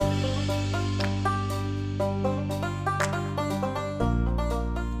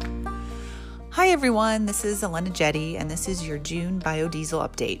Hi everyone, this is Helena Jette, and this is your June biodiesel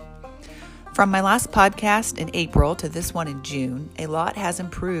update. From my last podcast in April to this one in June, a lot has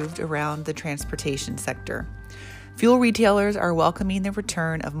improved around the transportation sector. Fuel retailers are welcoming the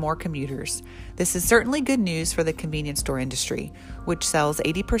return of more commuters. This is certainly good news for the convenience store industry, which sells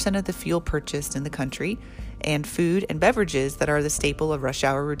 80% of the fuel purchased in the country, and food and beverages that are the staple of rush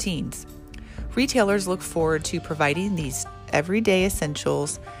hour routines. Retailers look forward to providing these everyday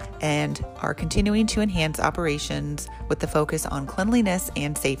essentials and are continuing to enhance operations with the focus on cleanliness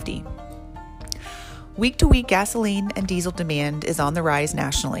and safety. Week-to-week gasoline and diesel demand is on the rise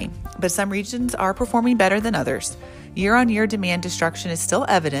nationally, but some regions are performing better than others. Year-on-year demand destruction is still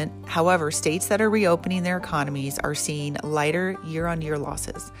evident. However, states that are reopening their economies are seeing lighter year-on-year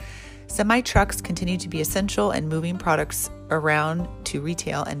losses. Semi-trucks continue to be essential in moving products around to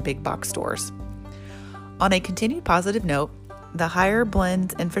retail and big box stores. On a continued positive note, the Higher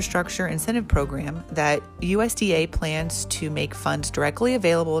Blends Infrastructure Incentive Program that USDA plans to make funds directly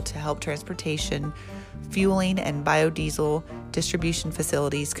available to help transportation, fueling, and biodiesel distribution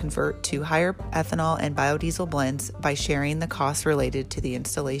facilities convert to higher ethanol and biodiesel blends by sharing the costs related to the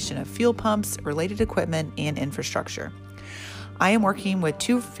installation of fuel pumps, related equipment, and infrastructure. I am working with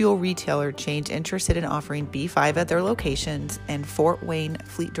 2 fuel retailer chains interested in offering B5 at their locations and Fort Wayne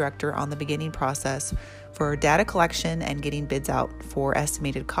Fleet Director on the beginning process for data collection and getting bids out for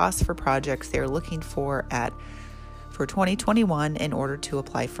estimated costs for projects they are looking for 2021 in order to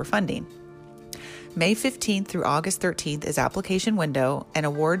apply for funding. May 15th through August 13th is application window, and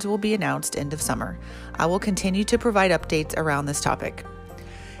awards will be announced end of summer. I will continue to provide updates around this topic.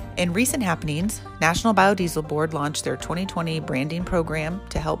 In recent happenings, National Biodiesel Board launched their 2020 branding program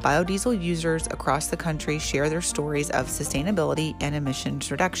to help biodiesel users across the country share their stories of sustainability and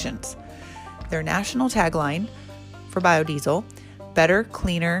emissions reductions. Their national tagline for biodiesel, Better,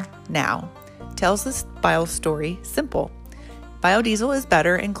 Cleaner, Now, tells this bio story simple. Biodiesel is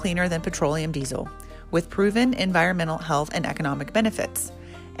better and cleaner than petroleum diesel, with proven environmental, health, and economic benefits,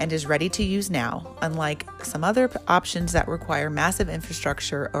 and is ready to use now, unlike some other options that require massive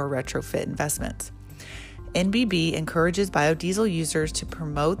infrastructure or retrofit investments. NBB encourages biodiesel users to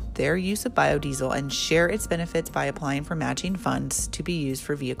promote their use of biodiesel and share its benefits by applying for matching funds to be used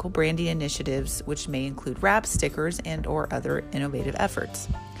for vehicle branding initiatives, which may include wraps, stickers, and/or other innovative efforts.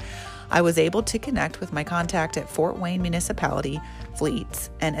 I was able to connect with my contact at Fort Wayne Municipality Fleets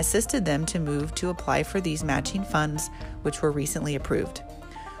and assisted them to move to apply for these matching funds, which were recently approved.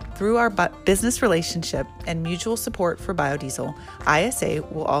 Through our business relationship and mutual support for biodiesel, ISA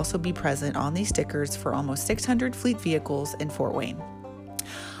will also be present on these stickers for almost 600 fleet vehicles in Fort Wayne.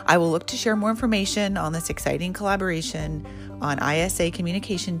 I will look to share more information on this exciting collaboration on ISA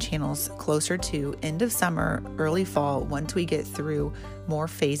communication channels closer to end of summer, early fall, once we get through more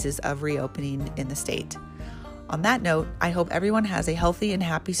phases of reopening in the state. On that note, I hope everyone has a healthy and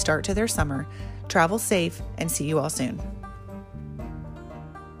happy start to their summer. Travel safe and see you all soon.